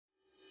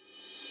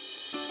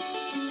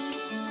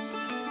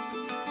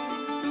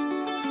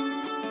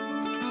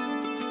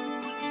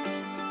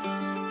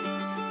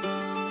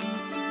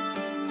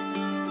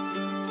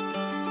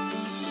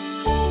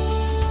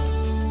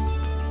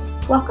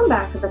Welcome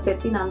back to the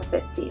 15 on the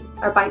 15,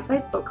 our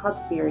bite-sized book club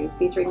series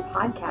featuring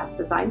podcasts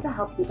designed to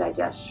help you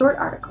digest short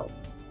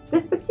articles.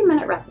 This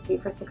 15-minute recipe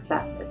for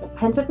success is a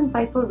pinch of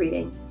insightful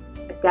reading,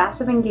 a dash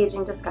of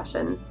engaging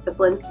discussion that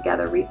blends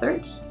together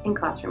research and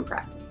classroom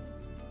practice.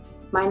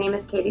 My name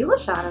is Katie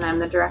LaShawn, and I'm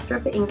the director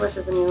of the English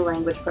as a New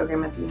Language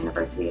program at the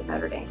University of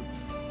Notre Dame.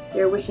 We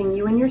are wishing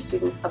you and your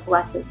students a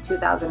blessed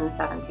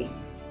 2017.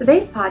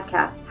 Today's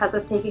podcast has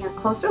us taking a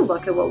closer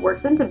look at what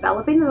works in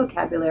developing the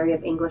vocabulary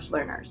of English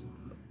learners.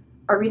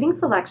 Our reading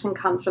selection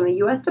comes from the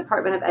U.S.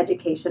 Department of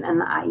Education and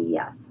the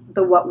IES,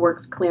 the What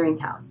Works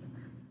Clearinghouse,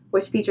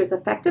 which features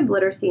effective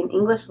literacy and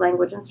English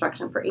language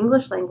instruction for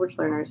English language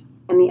learners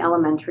in the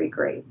elementary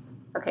grades.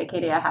 Okay,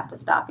 Katie, I have to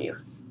stop you.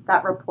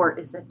 That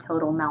report is a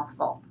total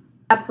mouthful.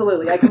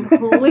 Absolutely. I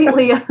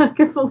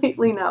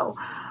completely know.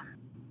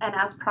 And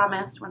as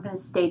promised, we're going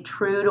to stay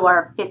true to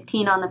our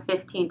 15 on the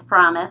 15th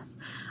promise.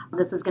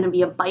 This is going to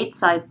be a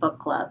bite-sized book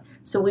club.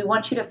 So we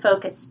want you to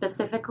focus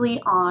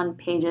specifically on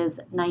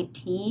pages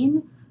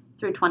 19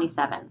 through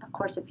 27. Of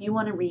course, if you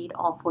want to read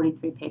all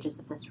 43 pages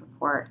of this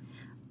report,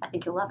 I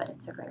think you'll love it.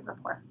 It's a great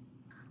report.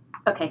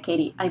 Okay,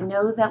 Katie, I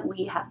know that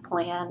we have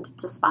planned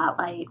to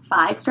spotlight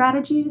 5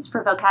 strategies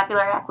for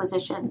vocabulary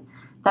acquisition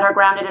that are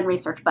grounded in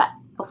research. But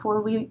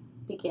before we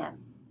begin,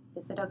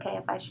 is it okay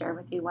if I share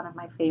with you one of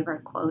my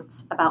favorite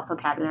quotes about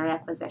vocabulary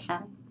acquisition?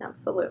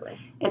 Absolutely.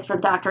 It's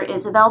from Dr.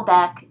 Isabel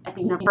Beck at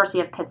the University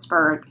of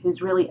Pittsburgh,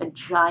 who's really a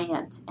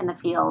giant in the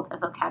field of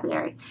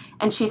vocabulary.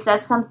 And she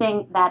says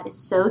something that is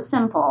so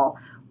simple,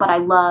 but I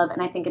love,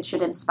 and I think it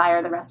should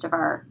inspire the rest of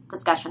our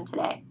discussion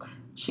today.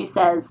 She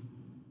says,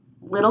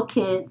 little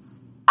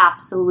kids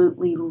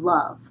absolutely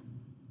love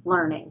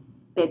learning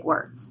big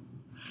words.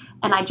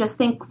 And I just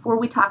think before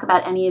we talk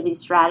about any of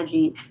these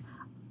strategies,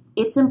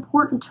 it's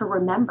important to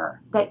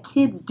remember that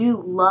kids do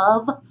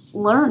love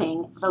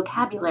learning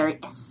vocabulary,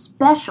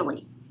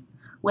 especially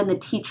when the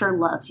teacher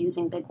loves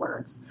using big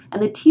words.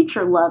 And the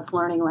teacher loves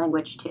learning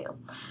language too.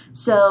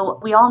 So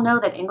we all know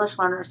that English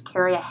learners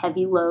carry a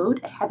heavy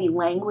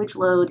language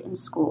load in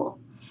school.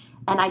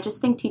 And I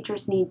just think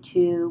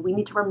we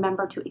need to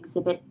remember to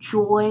exhibit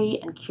joy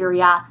and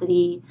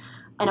curiosity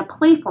and a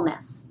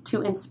playfulness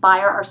to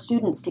inspire our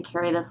students to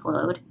carry this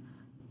load.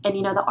 And,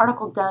 the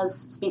article does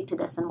speak to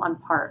this in one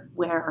part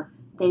where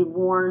they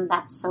warn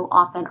that so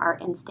often our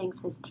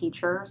instincts as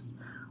teachers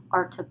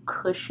are to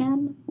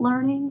cushion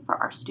learning for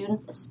our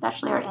students,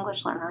 especially our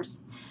English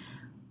learners.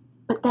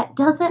 But that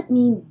doesn't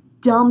mean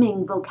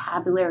dumbing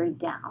vocabulary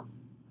down.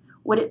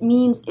 What it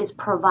means is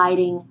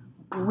providing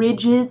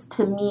bridges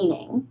to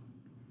meaning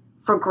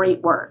for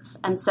great words.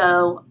 And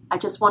so I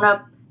just want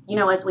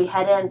to, as we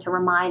head in, to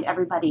remind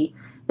everybody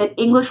that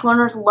English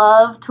learners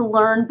love to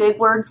learn big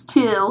words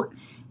too.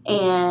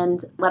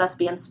 And let us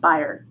be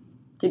inspired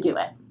to do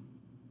it.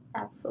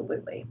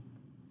 Absolutely.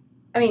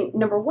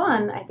 Number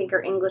one, I think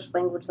our English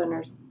language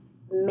learners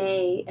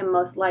may and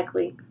most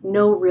likely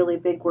know really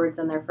big words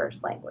in their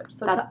first language.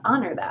 So to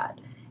honor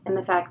that and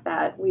the fact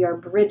that we are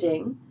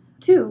bridging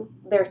to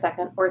their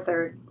second or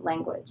third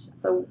language.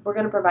 So we're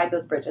going to provide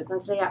those bridges. And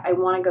today I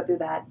want to go through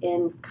that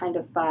in kind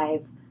of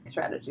 5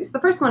 strategies.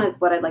 The first one is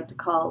what I'd like to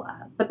call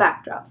the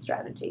backdrop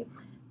strategy.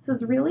 This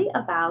is really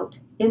about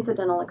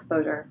incidental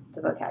exposure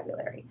to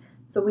vocabulary.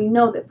 So we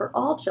know that for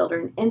all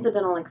children,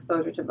 incidental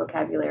exposure to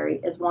vocabulary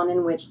is one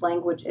in which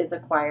language is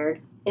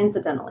acquired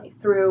incidentally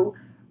through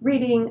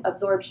reading,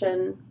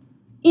 absorption.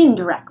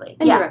 Indirectly.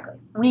 Yeah.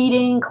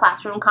 Reading,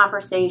 classroom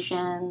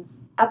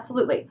conversations.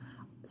 Absolutely.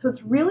 So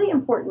it's really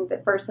important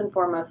that first and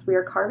foremost, we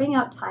are carving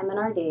out time in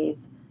our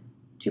days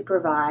to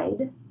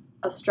provide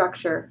a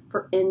structure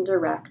for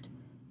indirect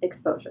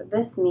exposure.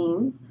 This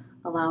means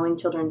allowing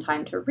children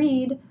time to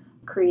read,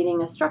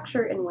 creating a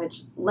structure in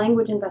which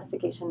language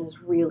investigation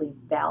is really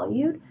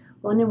valued,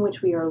 one in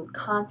which we are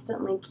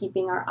constantly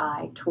keeping our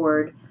eye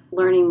toward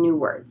learning new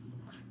words.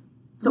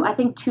 So I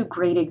think 2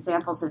 great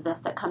examples of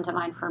this that come to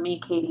mind for me,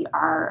 Katie,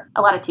 are,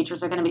 a lot of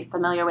teachers are going to be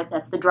familiar with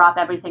this, the drop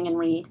everything and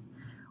read,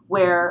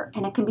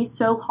 and it can be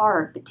so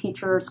hard, but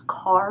teachers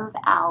carve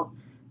out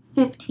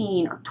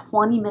 15 or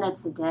 20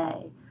 minutes a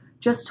day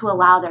just to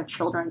allow their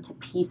children to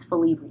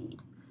peacefully read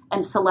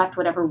and select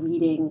whatever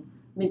reading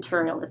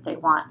material that they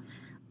want.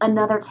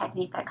 Another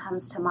technique that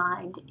comes to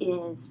mind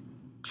is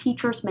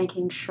teachers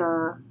making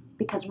sure,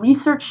 because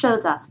research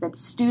shows us that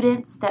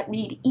students that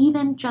read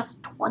even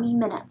just 20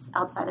 minutes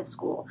outside of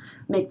school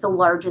make the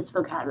largest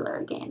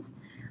vocabulary gains.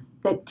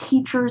 That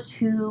teachers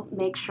who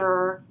make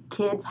sure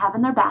kids have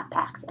in their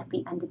backpacks at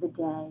the end of the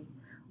day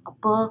a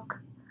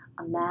book,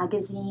 a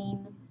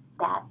magazine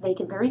that they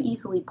can very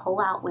easily pull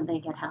out when they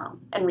get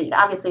home and read.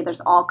 Obviously,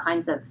 there's all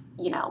kinds of,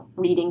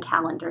 reading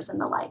calendars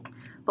and the like,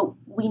 but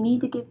we need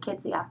to give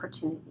kids the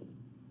opportunity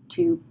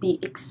to be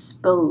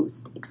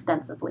exposed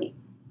extensively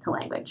to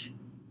language.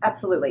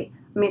 Absolutely.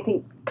 I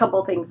think a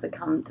couple things that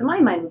come to my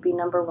mind would be,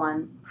 number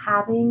one,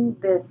 having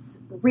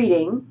this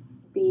reading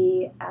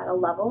be at a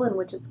level in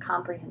which it's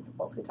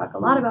comprehensible. So we talk a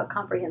lot about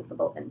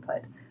comprehensible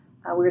input.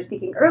 We were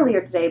speaking earlier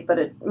today, but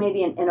it may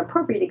be an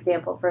inappropriate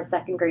example for a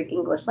second grade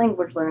English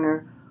language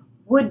learner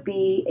would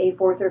be a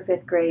 4th or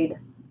 5th grade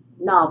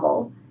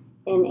novel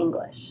in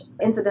English.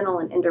 Incidental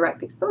and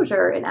indirect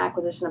exposure and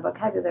acquisition of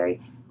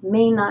vocabulary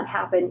may not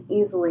happen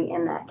easily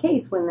in that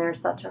case when there's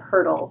such a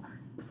hurdle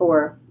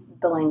for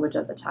the language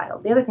of the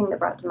child. The other thing that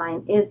brought to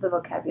mind is the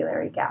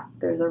vocabulary gap.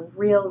 There's a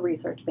real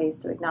research base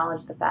to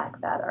acknowledge the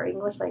fact that our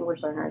English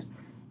language learners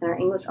and our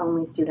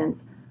English-only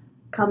students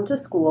come to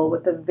school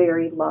with a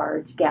very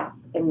large gap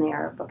in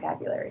their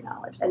vocabulary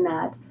knowledge, and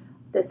that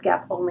this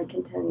gap only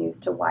continues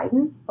to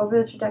widen over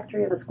the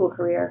trajectory of a school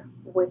career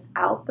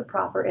without the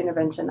proper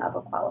intervention of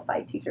a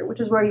qualified teacher,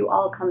 which is where you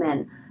all come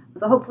in.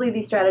 So hopefully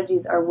these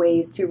strategies are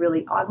ways to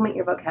really augment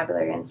your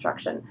vocabulary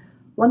instruction.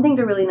 One thing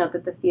to really note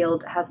that the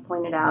field has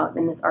pointed out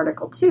in this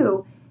article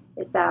too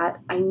is that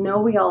I know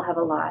we all have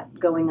a lot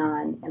going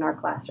on in our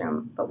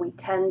classroom, but we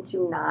tend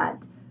to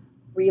not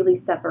really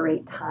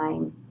separate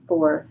time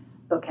for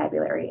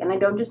vocabulary. And I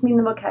don't just mean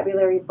the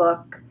vocabulary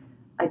book.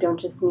 I don't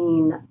just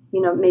mean,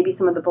 maybe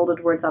some of the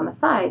bolded words on the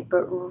side,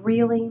 but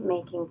really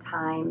making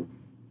time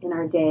in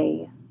our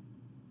day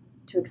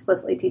to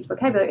explicitly teach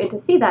vocabulary and to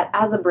see that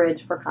as a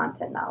bridge for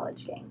content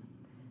knowledge gain.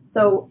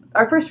 So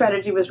our first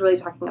strategy was really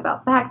talking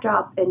about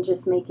backdrop and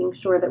just making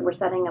sure that we're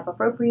setting up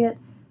appropriate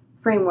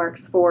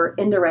frameworks for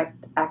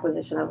indirect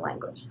acquisition of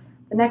language.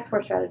 The next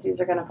 4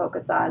 strategies are going to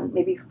focus on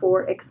maybe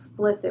 4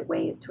 explicit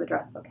ways to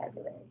address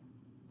vocabulary.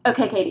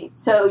 Okay, Katie,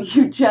 so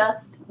you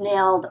just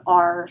nailed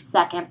our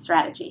second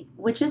strategy,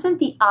 which isn't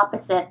the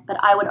opposite, but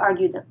I would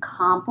argue the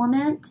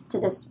complement to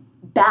this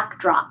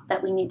backdrop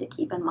that we need to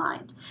keep in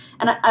mind.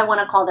 And I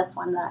want to call this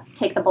one the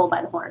take the bull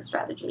by the horn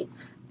strategy.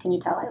 Can you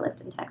tell I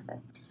lived in Texas?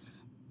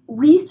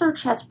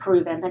 Research has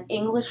proven that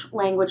English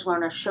language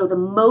learners show the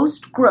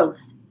most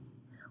growth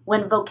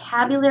when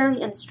vocabulary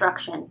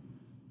instruction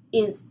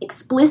is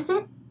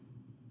explicit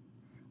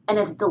and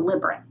is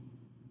deliberate.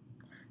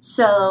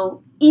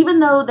 So even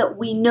though that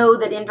we know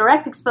that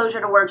indirect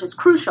exposure to words is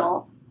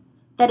crucial,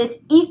 that it's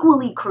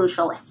equally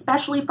crucial,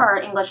 especially for our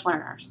English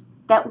learners,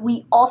 that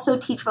we also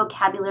teach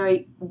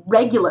vocabulary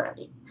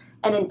regularly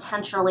and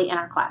intentionally in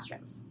our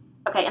classrooms.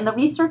 Okay, and the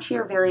research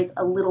here varies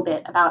a little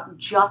bit about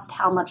just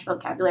how much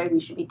vocabulary we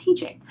should be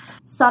teaching.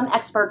 Some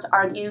experts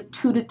argue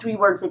 2 to 3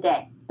 words a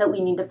day that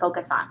we need to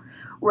focus on,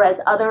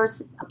 whereas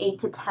others 8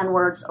 to 10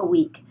 words a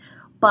week.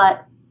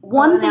 But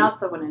one thing I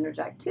also want to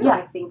interject too. Yeah.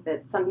 I think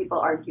that some people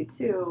argue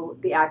too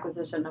the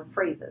acquisition of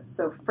phrases.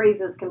 So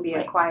phrases can be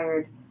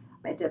acquired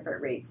at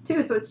different rates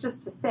too. So it's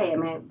just to say,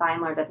 by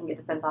and large, I think it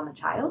depends on the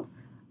child.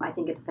 I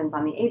think it depends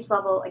on the age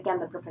level. Again,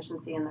 the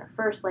proficiency in their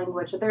first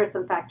language. So there are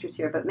some factors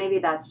here, but maybe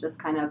that's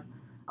just kind of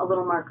a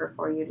little marker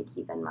for you to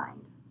keep in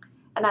mind.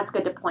 And that's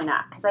good to point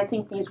out, because I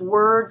think these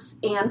words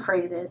and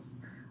phrases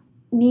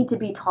need to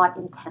be taught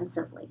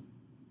intensively.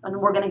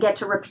 And we're going to get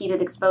to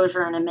repeated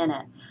exposure in a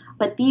minute.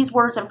 But these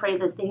words and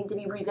phrases, they need to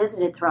be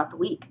revisited throughout the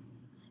week.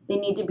 They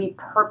need to be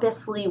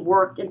purposely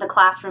worked into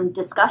classroom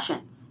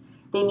discussions.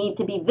 They need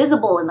to be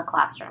visible in the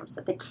classroom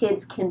so the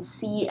kids can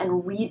see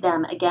and read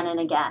them again and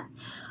again.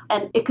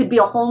 And it could be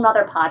a whole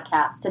nother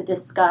podcast to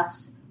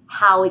discuss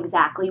how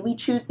exactly we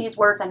choose these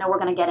words. I know we're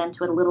going to get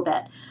into it a little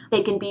bit.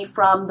 They can be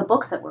from the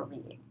books that we're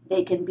reading.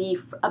 They can be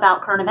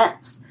about current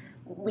events.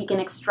 We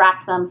can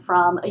extract them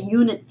from a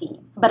unit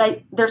theme.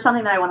 But there's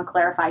something that I want to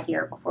clarify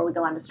here before we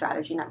go on to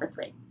strategy number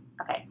 3.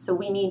 Okay, so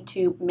we need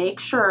to make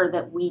sure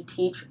that we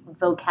teach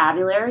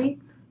vocabulary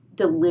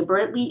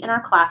deliberately in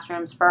our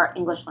classrooms for our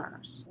English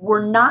learners.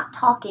 We're not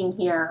talking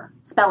here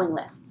spelling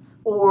lists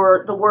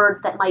or the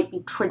words that might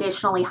be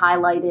traditionally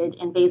highlighted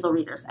in basal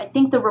readers. I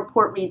think the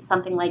report reads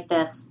something like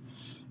this: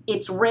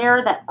 it's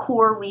rare that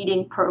core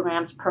reading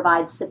programs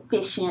provide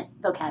sufficient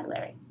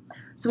vocabulary.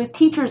 So as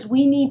teachers,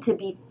 we need to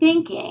be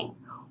thinking,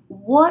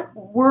 what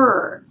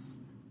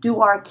words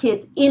do our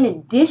kids in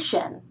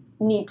addition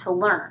need to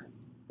learn?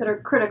 That are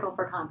critical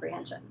for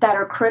comprehension. That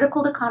are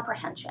critical to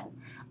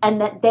comprehension, and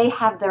that they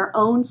have their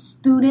own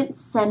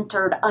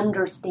student-centered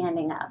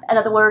understanding of. In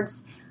other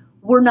words,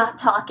 we're not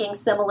talking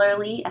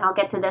similarly, and I'll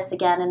get to this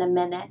again in a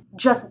minute,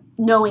 just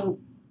knowing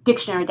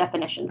dictionary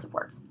definitions of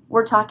words.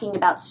 We're talking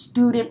about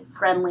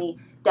student-friendly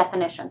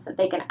definitions that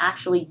they can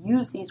actually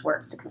use these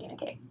words to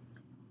communicate.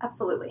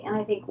 Absolutely. And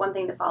I think one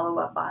thing to follow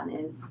up on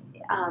is,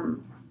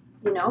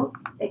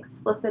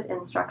 explicit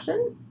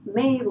instruction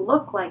may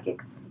look like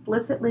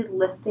explicitly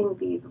listing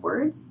these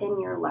words in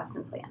your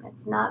lesson plan.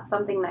 It's not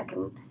something that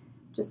can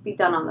just be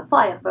done on the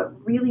fly, but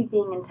really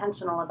being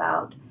intentional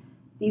about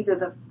these are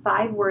the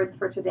 5 words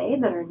for today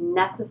that are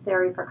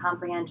necessary for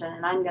comprehension,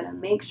 and I'm going to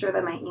make sure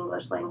that my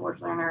English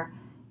language learner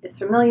is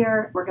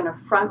familiar. We're going to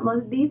front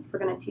load these. We're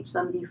going to teach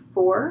them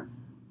before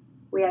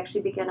we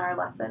actually begin our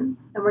lesson,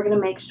 and we're going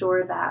to make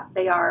sure that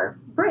they are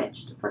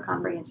bridged for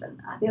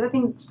comprehension. The other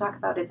thing to talk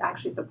about is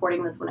actually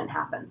supporting this when it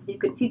happens. So you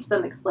can teach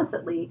them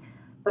explicitly,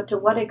 but to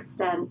what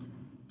extent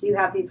do you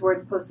have these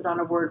words posted on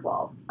a word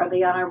wall? Are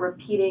they on a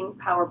repeating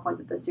PowerPoint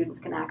that the students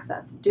can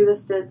access? Do the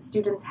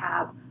students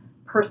have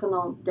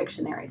personal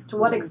dictionaries? To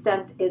what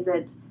extent is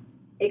it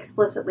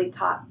explicitly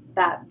taught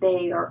that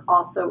they are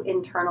also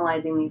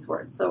internalizing these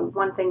words. So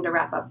one thing to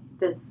wrap up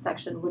this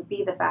section would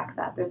be the fact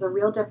that there's a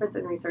real difference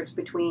in research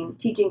between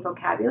teaching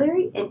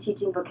vocabulary and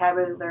teaching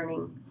vocabulary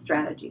learning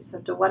strategies. So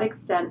to what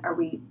extent are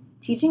we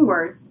teaching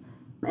words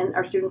and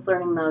are students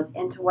learning those,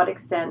 and to what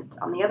extent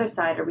on the other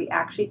side are we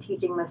actually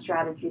teaching the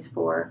strategies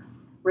for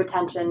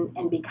retention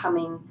and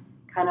becoming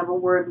kind of a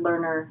word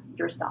learner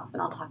yourself?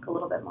 And I'll talk a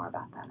little bit more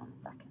about that in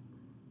a second.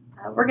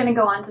 We're going to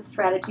go on to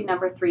strategy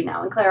number 3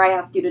 now. And Claire, I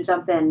ask you to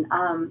jump in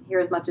here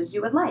as much as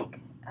you would like.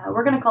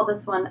 We're going to call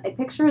this one, a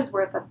picture is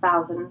worth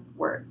 1,000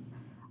 words.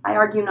 I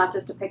argue not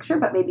just a picture,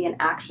 but maybe an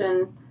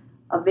action,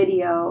 a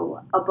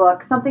video, a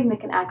book, something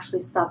that can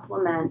actually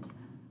supplement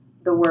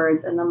the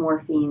words and the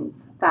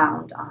morphemes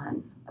found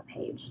on a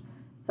page.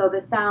 So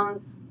this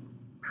sounds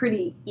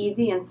pretty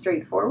easy and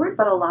straightforward,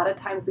 but a lot of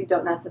times we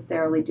don't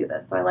necessarily do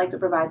this. So I like to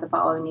provide the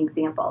following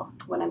example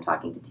when I'm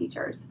talking to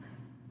teachers.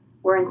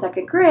 We're in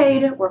 2nd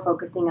grade, we're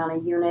focusing on a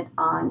unit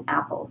on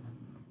apples.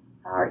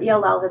 Our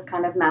ELL has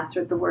kind of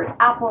mastered the word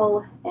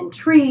apple and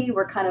tree.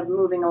 We're kind of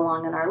moving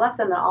along in our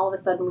lesson, then all of a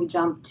sudden we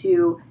jump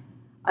to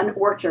an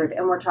orchard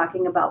and we're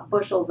talking about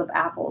bushels of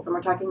apples and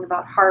we're talking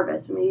about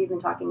harvest, maybe even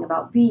talking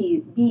about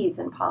bees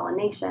and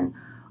pollination.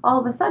 All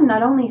of a sudden,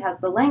 not only has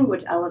the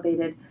language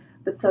elevated,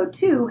 but so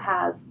too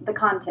has the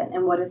content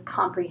and what is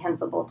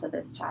comprehensible to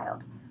this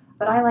child.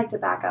 But I like to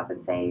back up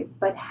and say,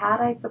 but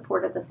had I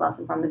supported this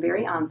lesson from the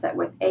very onset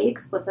with A,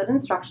 explicit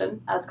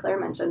instruction, as Claire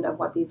mentioned, of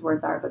what these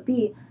words are, but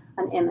B,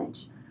 an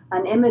image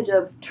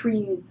of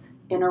trees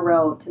in a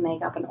row to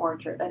make up an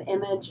orchard, an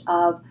image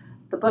of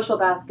the bushel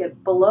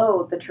basket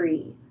below the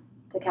tree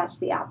to catch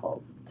the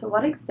apples. To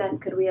what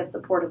extent could we have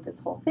supported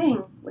this whole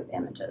thing with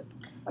images?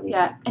 What do you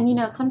think?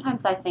 And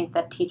sometimes I think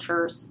that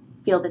teachers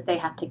feel that they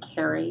have to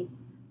carry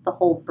the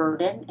whole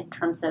burden in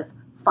terms of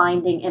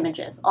finding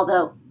images,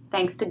 although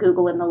thanks to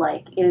Google and the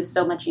like, it is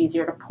so much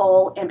easier to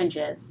pull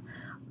images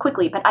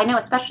quickly. But I know,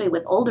 especially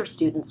with older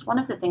students, one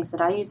of the things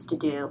that I used to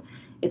do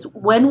is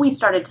when we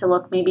started to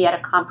look maybe at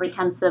a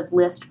comprehensive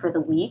list for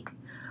the week,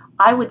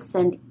 I would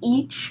send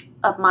each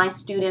of my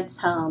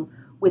students home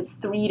with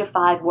 3 to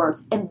 5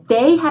 words, and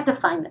they had to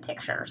find the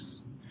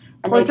pictures.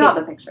 And Or draw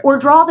the pictures. Or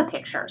draw the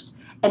pictures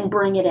and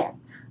bring it in.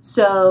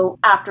 So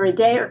after a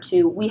day or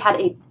two, we had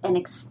an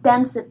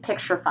extensive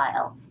picture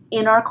file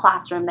in our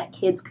classroom that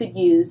kids could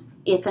use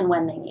if and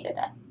when they needed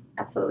it.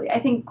 Absolutely. I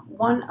think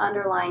one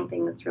underlying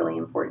thing that's really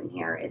important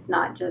here is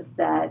not just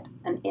that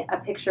a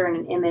picture and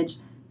an image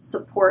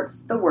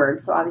supports the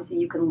words. So obviously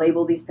you can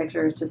label these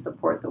pictures to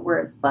support the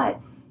words, but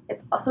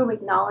it's also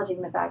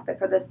acknowledging the fact that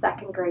for the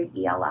 2nd grade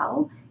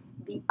ELL,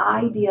 the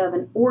idea of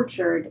an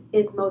orchard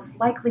is most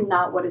likely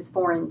not what is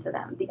foreign to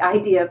them. The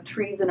idea of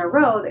trees in a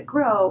row that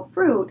grow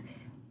fruit,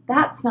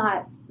 that's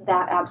not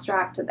that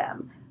abstract to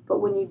them. But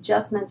when you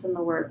just mention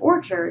the word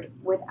orchard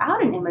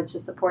without an image to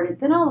support it,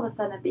 then all of a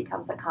sudden it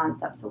becomes a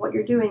concept. So what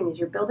you're doing is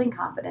you're building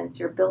confidence,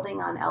 you're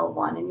building on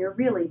L1, and you're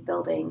really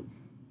building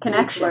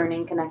connections,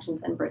 learning,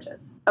 connections, and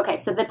bridges. Okay,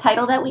 so the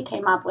title that we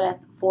came up with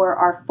for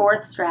our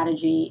 4th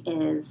strategy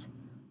is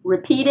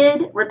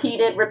repeated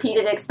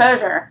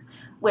exposure,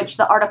 which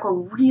the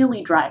article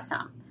really drives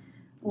home.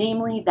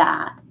 Namely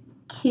that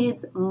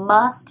kids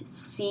must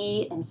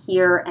see and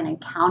hear and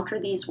encounter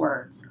these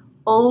words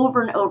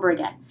over and over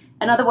again.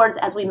 In other words,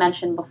 as we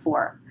mentioned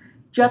before,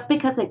 just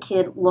because a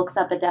kid looks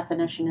up a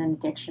definition in a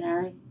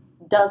dictionary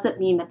doesn't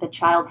mean that the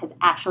child has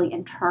actually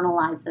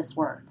internalized this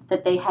word,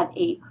 that they have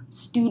a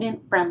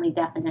student-friendly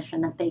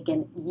definition that they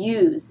can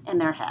use in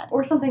their head.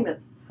 Or something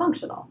that's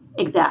functional.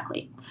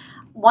 Exactly.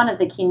 One of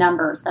the key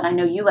numbers that I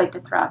know you like to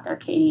throw out there,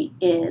 Katie,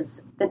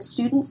 is that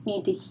students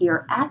need to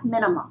hear at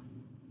minimum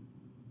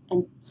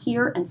and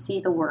hear and see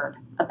the word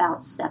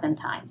about 7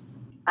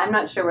 times. I'm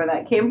not sure where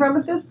that came from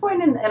at this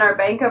point in our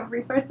bank of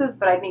resources,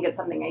 but I think it's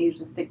something I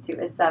usually stick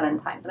to is 7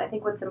 times. And I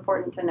think what's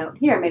important to note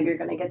here, maybe you're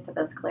going to get to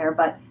this, Claire,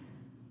 but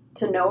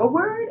to know a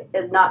word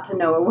is not to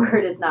know a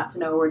word is not to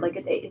know a word. Like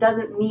it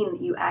doesn't mean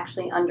that you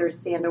actually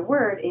understand a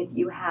word if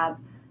you have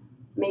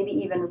maybe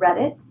even read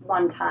it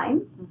one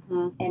time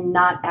and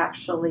not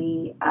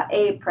actually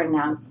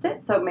pronounced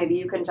it. So maybe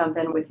you can jump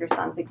in with your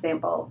son's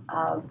example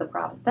of the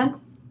Protestant.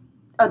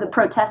 Oh, the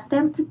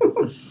Protestant?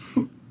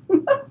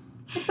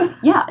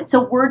 Yeah, it's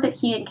a word that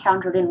he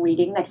encountered in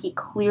reading that he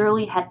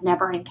clearly had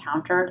never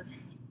encountered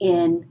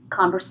in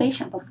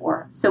conversation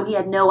before. So he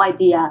had no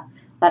idea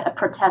that a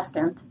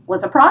Protestant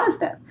was a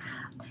Protestant.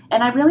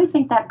 And I really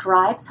think that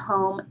drives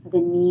home the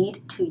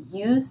need to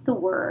use the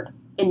word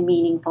in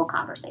meaningful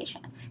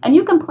conversation. And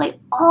you can play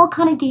all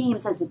kind of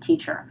games as a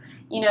teacher.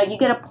 You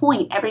get a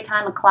point every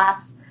time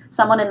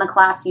someone in the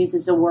class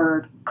uses a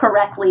word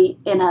correctly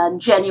in a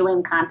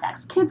genuine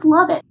context. Kids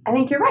love it. I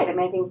think you're right.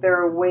 I think there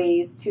are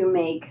ways to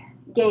make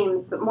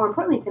games, but more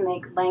importantly, to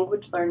make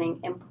language learning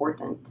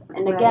important.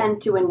 And again,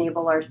 to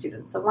enable our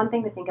students. So one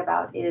thing to think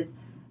about is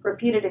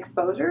repeated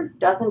exposure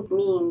doesn't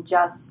mean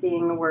just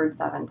seeing the word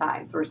 7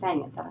 times or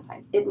saying it 7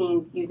 times. It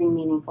means using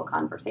meaningful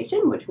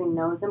conversation, which we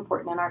know is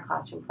important in our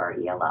classroom for our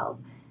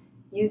ELLs.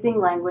 Using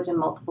language in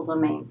multiple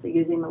domains, so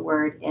using the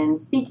word in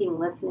speaking,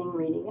 listening,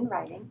 reading, and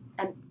writing.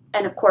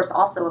 and of course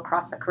also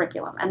across the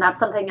curriculum. And that's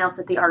something else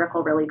that the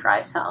article really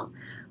drives home,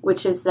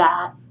 which is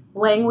that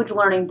language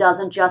learning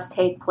doesn't just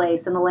take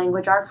place in the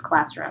language arts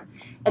classroom.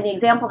 And the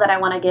example that I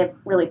want to give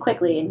really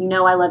quickly, and you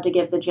know I love to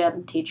give the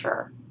gym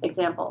teacher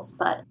examples,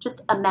 but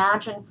just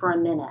imagine for a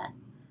minute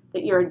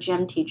that you're a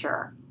gym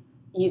teacher.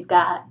 You've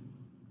got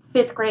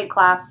 5th grade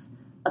class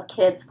of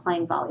kids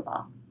playing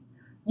volleyball.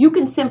 You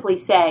can simply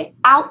say,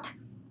 out,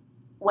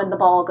 when the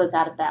ball goes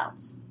out of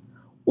bounds.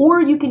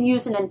 Or you can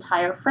use an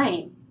entire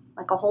frame,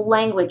 like a whole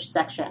language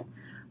section.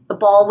 The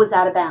ball was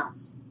out of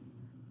bounds.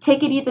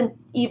 Take it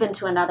even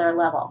to another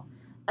level.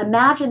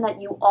 Imagine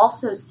that you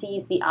also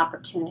seize the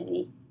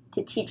opportunity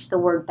to teach the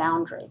word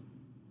boundary,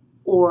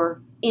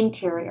 or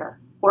interior,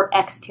 or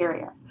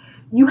exterior.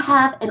 You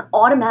have an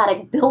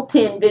automatic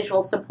built-in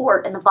visual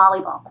support in the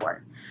volleyball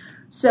court.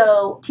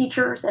 So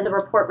teachers, and the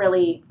report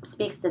really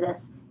speaks to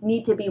this,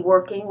 need to be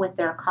working with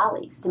their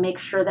colleagues to make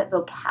sure that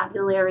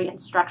vocabulary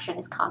instruction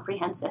is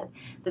comprehensive,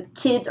 that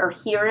the kids are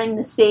hearing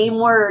the same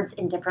words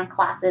in different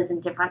classes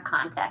in different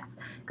contexts,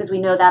 because we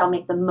know that'll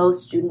make the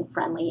most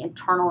student-friendly,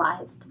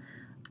 internalized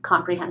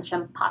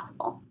comprehension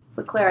possible.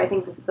 So Claire, I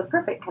think this is the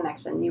perfect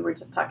connection. You were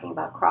just talking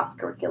about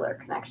cross-curricular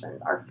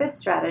connections. Our 5th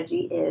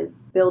strategy is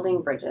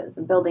building bridges,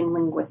 building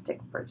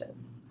linguistic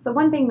bridges. So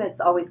one thing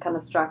that's always kind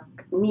of struck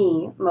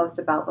me most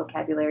about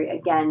vocabulary,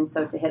 again,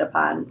 so to hit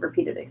upon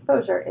repeated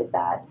exposure, is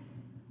that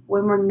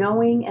when we're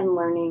knowing and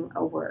learning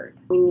a word,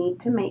 we need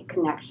to make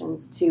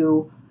connections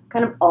to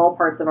kind of all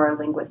parts of our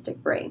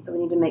linguistic brain. So we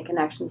need to make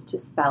connections to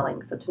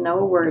spelling. So to know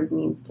a word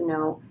means to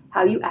know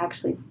how you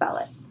actually spell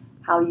it,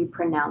 how you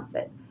pronounce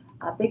it.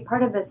 A big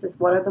part of this is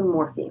what are the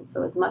morphemes.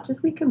 So as much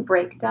as we can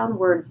break down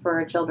words for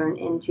our children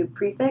into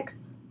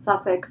prefix,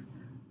 suffix,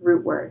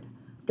 root word.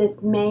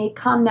 This may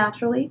come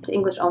naturally to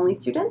English-only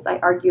students. I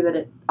argue that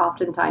it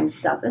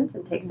oftentimes doesn't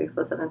and takes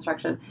explicit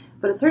instruction,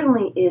 but it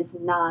certainly is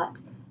not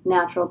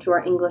natural to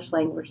our English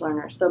language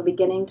learners. So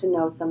beginning to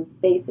know some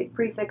basic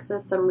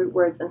prefixes, some root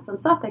words, and some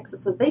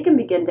suffixes so they can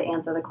begin to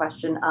answer the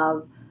question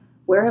of,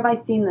 where have I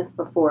seen this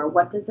before?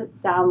 What does it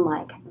sound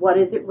like? What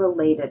is it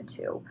related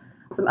to?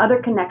 Some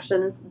other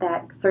connections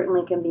that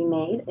certainly can be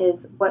made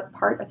is, what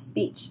part of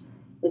speech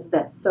is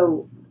this?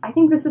 So I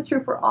think this is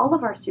true for all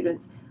of our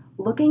students.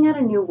 Looking at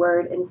a new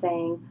word and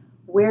saying,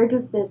 where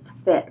does this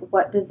fit?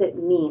 What does it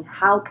mean?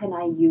 How can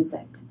I use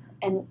it?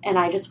 And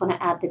I just want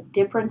to add the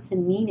difference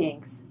in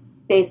meanings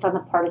based on the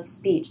part of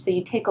speech. So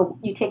you take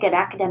an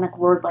academic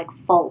word like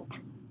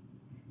fault.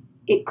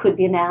 It could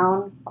be a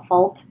noun, a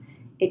fault.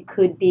 It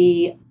could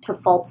be to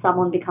fault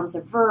someone becomes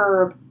a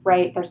verb,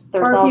 right? There's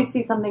or if you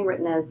see something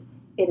written as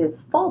it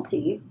is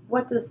faulty,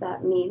 what does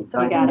that mean?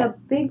 So I think a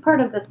big part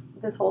of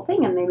this whole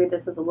thing, and maybe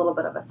this is a little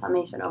bit of a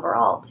summation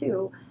overall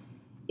too,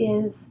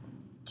 is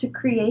to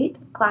create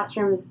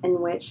classrooms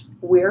in which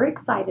we're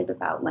excited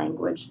about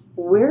language,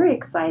 we're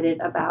excited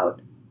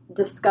about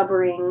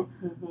discovering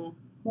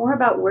more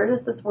about where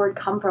does this word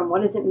come from,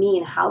 what does it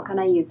mean, how can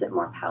I use it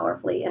more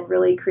powerfully, and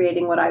really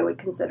creating what I would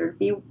consider to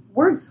be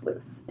word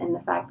sleuths in the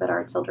fact that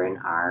our children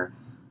are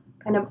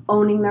kind of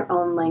owning their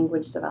own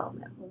language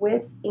development.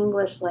 With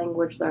English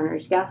language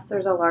learners, yes,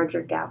 there's a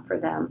larger gap for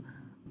them.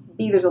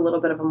 B, there's a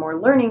little bit of a more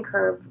learning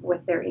curve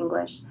with their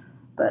English.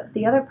 But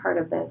the other part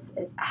of this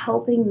is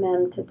helping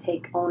them to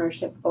take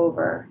ownership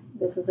over,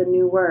 this is a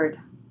new word.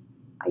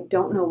 I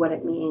don't know what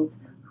it means.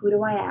 Who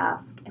do I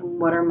ask? And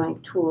what are my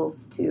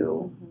tools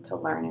to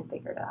learn and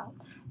figure it out?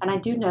 And I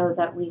do know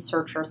that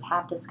researchers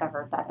have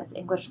discovered that as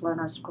English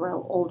learners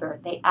grow older,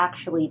 they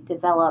actually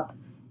develop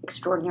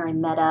extraordinary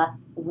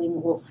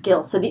metalingual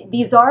skills. So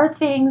these are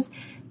things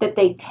that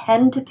they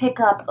tend to pick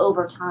up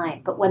over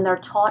time, but when they're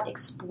taught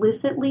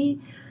explicitly,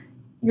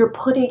 you're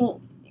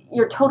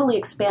totally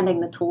expanding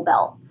the tool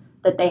belt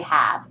that they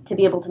have to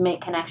be able to make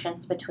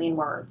connections between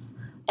words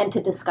and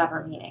to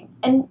discover meaning.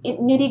 And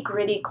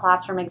nitty-gritty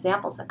classroom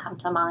examples that come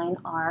to mind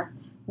are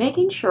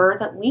making sure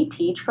that we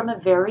teach from a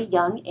very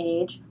young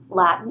age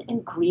Latin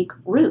and Greek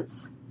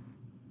roots.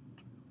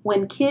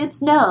 When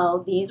kids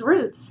know these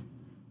roots,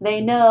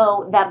 they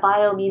know that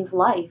bio means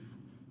life.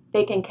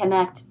 They can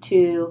connect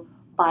to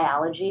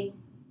biology.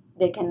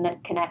 They can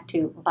connect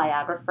to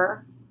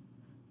biographer.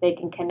 They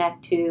can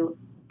connect to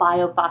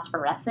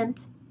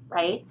biophosphorescent,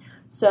 right?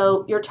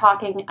 So you're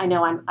talking, I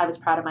know I was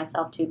proud of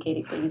myself too,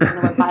 Katie, for using the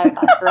word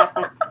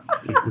biophosphorescent.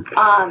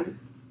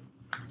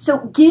 So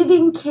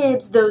giving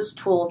kids those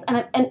tools,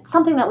 and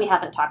something that we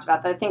haven't talked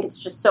about that I think it's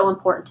just so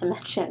important to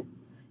mention,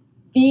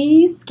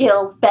 these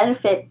skills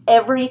benefit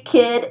every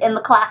kid in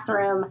the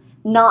classroom,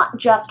 not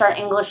just our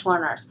English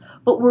learners,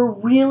 but we're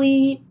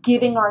really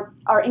giving our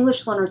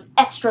English learners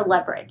extra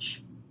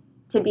leverage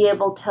to be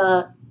able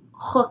to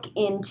hook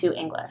into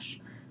English.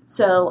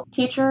 So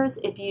teachers,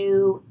 if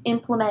you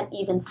implement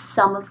even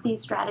some of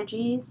these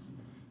strategies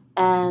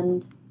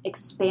and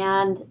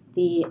expand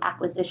the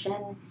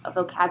acquisition of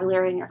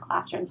vocabulary in your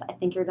classrooms, I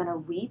think you're going to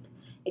reap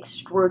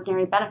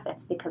extraordinary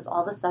benefits because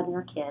all of a sudden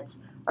your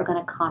kids are going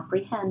to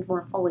comprehend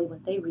more fully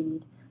what they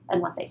read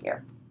and what they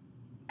hear.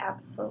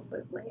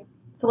 Absolutely.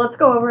 So let's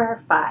go over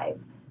our 5.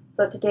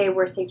 So today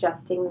we're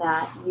suggesting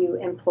that you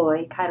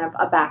employ kind of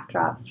a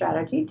backdrop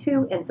strategy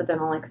to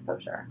incidental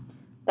exposure.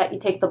 That you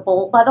take the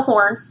bull by the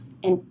horns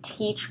and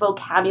teach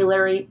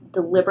vocabulary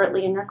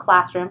deliberately in your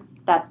classroom.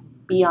 That's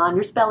beyond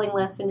your spelling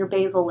list and your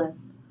basal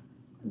list.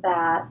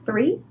 That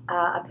 3,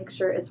 a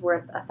picture is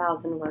worth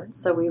 1,000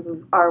 words. So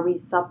are we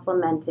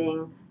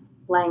supplementing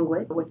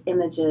language with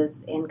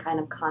images in kind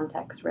of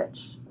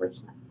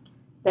context-richness?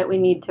 That we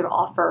need to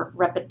offer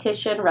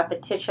repetition.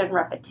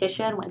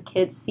 When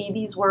kids see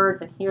these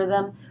words and hear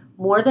them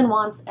more than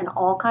once in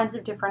all kinds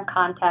of different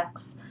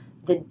contexts,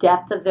 the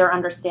depth of their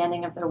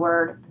understanding of their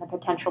word and the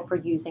potential for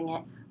using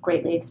it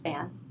greatly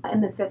expands.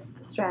 And the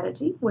 5th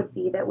strategy would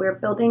be that we're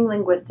building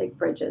linguistic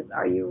bridges.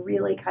 Are you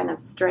really kind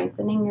of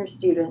strengthening your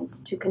students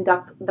to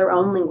conduct their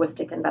own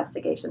linguistic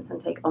investigations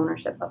and take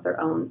ownership of their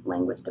own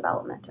language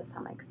development to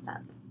some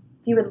extent?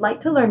 If you would like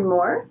to learn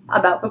more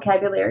about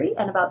vocabulary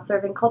and about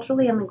serving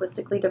culturally and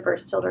linguistically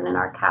diverse children in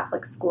our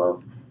Catholic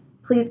schools,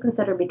 please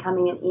consider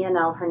becoming an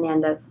E&L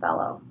Hernandez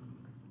Fellow.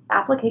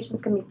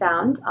 Applications can be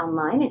found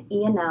online at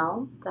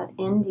enl.nd.edu.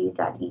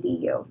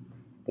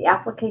 The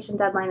application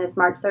deadline is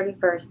March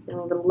 31st, and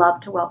we would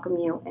love to welcome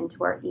you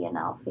into our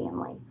E&L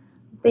family.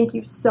 Thank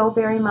you so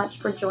very much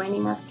for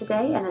joining us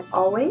today, and as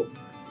always,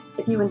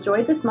 if you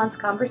enjoyed this month's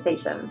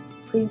conversation,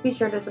 please be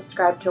sure to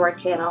subscribe to our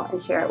channel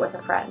and share it with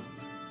a friend.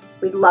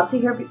 We'd love to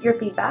hear your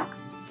feedback,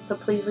 so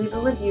please leave a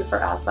review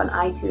for us on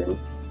iTunes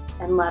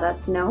and let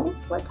us know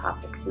what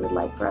topics you would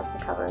like for us to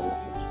cover in the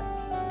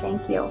future.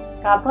 Thank you.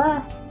 God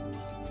bless.